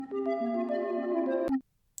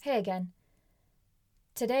Hey again.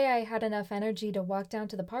 Today I had enough energy to walk down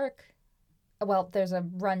to the park. Well, there's a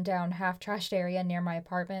rundown, half-trashed area near my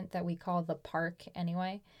apartment that we call the park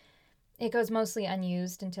anyway. It goes mostly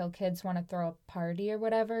unused until kids want to throw a party or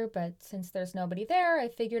whatever, but since there's nobody there, I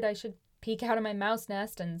figured I should peek out of my mouse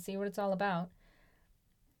nest and see what it's all about.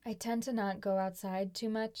 I tend to not go outside too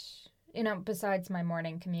much, besides my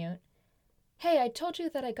morning commute. Hey, I told you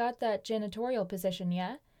that I got that janitorial position,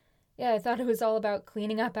 yeah? Yeah, I thought it was all about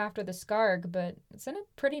cleaning up after the Scarg, but it's in a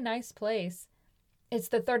pretty nice place. It's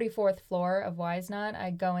the 34th floor of Wisenot. I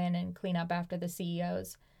go in and clean up after the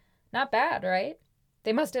CEOs. Not bad, right?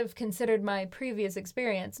 They must have considered my previous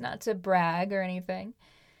experience, not to brag or anything.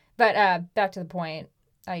 But back to the point.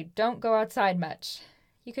 I don't go outside much.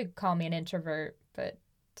 You could call me an introvert, but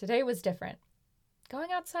today was different.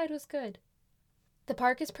 Going outside was good. The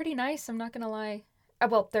park is pretty nice, I'm not gonna lie.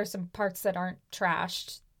 Well, there's some parts that aren't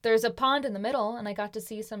trashed. There's a pond in the middle, and I got to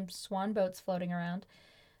see some swan boats floating around.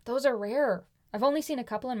 Those are rare. I've only seen a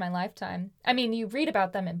couple in my lifetime. I mean, you read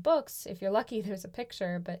about them in books. If you're lucky, there's a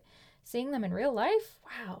picture, but seeing them in real life?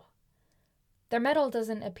 Wow. Their metal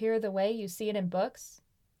doesn't appear the way you see it in books.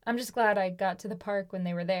 I'm just glad I got to the park when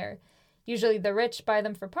they were there. Usually the rich buy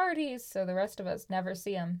them for parties, so the rest of us never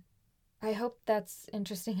see them. I hope that's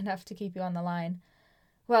interesting enough to keep you on the line.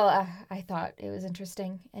 Well, I thought it was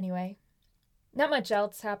interesting anyway. Not much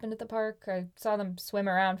else happened at the park. I saw them swim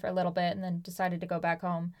around for a little bit and then decided to go back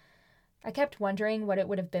home. I kept wondering what it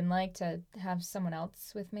would have been like to have someone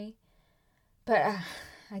else with me. But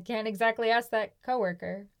I can't exactly ask that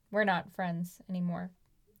coworker. We're not friends anymore.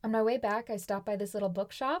 On my way back, I stopped by this little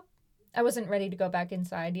bookshop. I wasn't ready to go back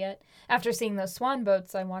inside yet. After seeing those swan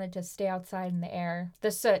boats, I wanted to stay outside in the air.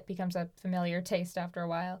 The soot becomes a familiar taste after a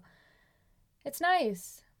while. It's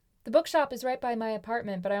nice. The bookshop is right by my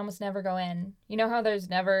apartment, but I almost never go in. You know how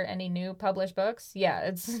there's never any new published books? Yeah,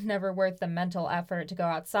 it's never worth the mental effort to go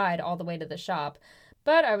outside all the way to the shop.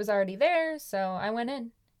 But I was already there, so I went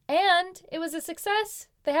in. And it was a success.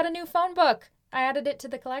 They had a new phone book. I added it to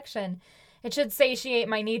the collection. It should satiate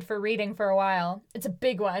my need for reading for a while. It's a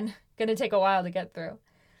big one. Gonna take a while to get through.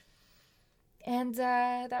 And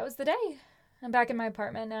that was the day. I'm back in my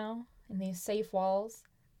apartment now, in these safe walls.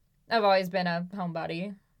 I've always been a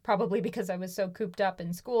homebody. Probably because I was so cooped up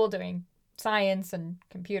in school doing science and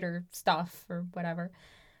computer stuff or whatever.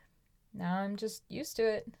 Now I'm just used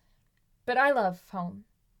to it. But I love home.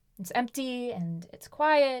 It's empty and it's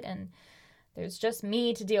quiet and there's just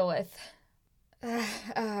me to deal with.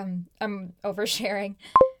 I'm oversharing.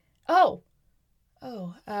 I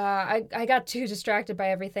got too distracted by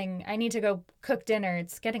everything. I need to go cook dinner.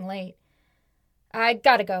 It's getting late. I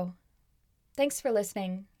gotta go. Thanks for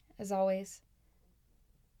listening, as always.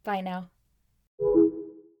 Bye now.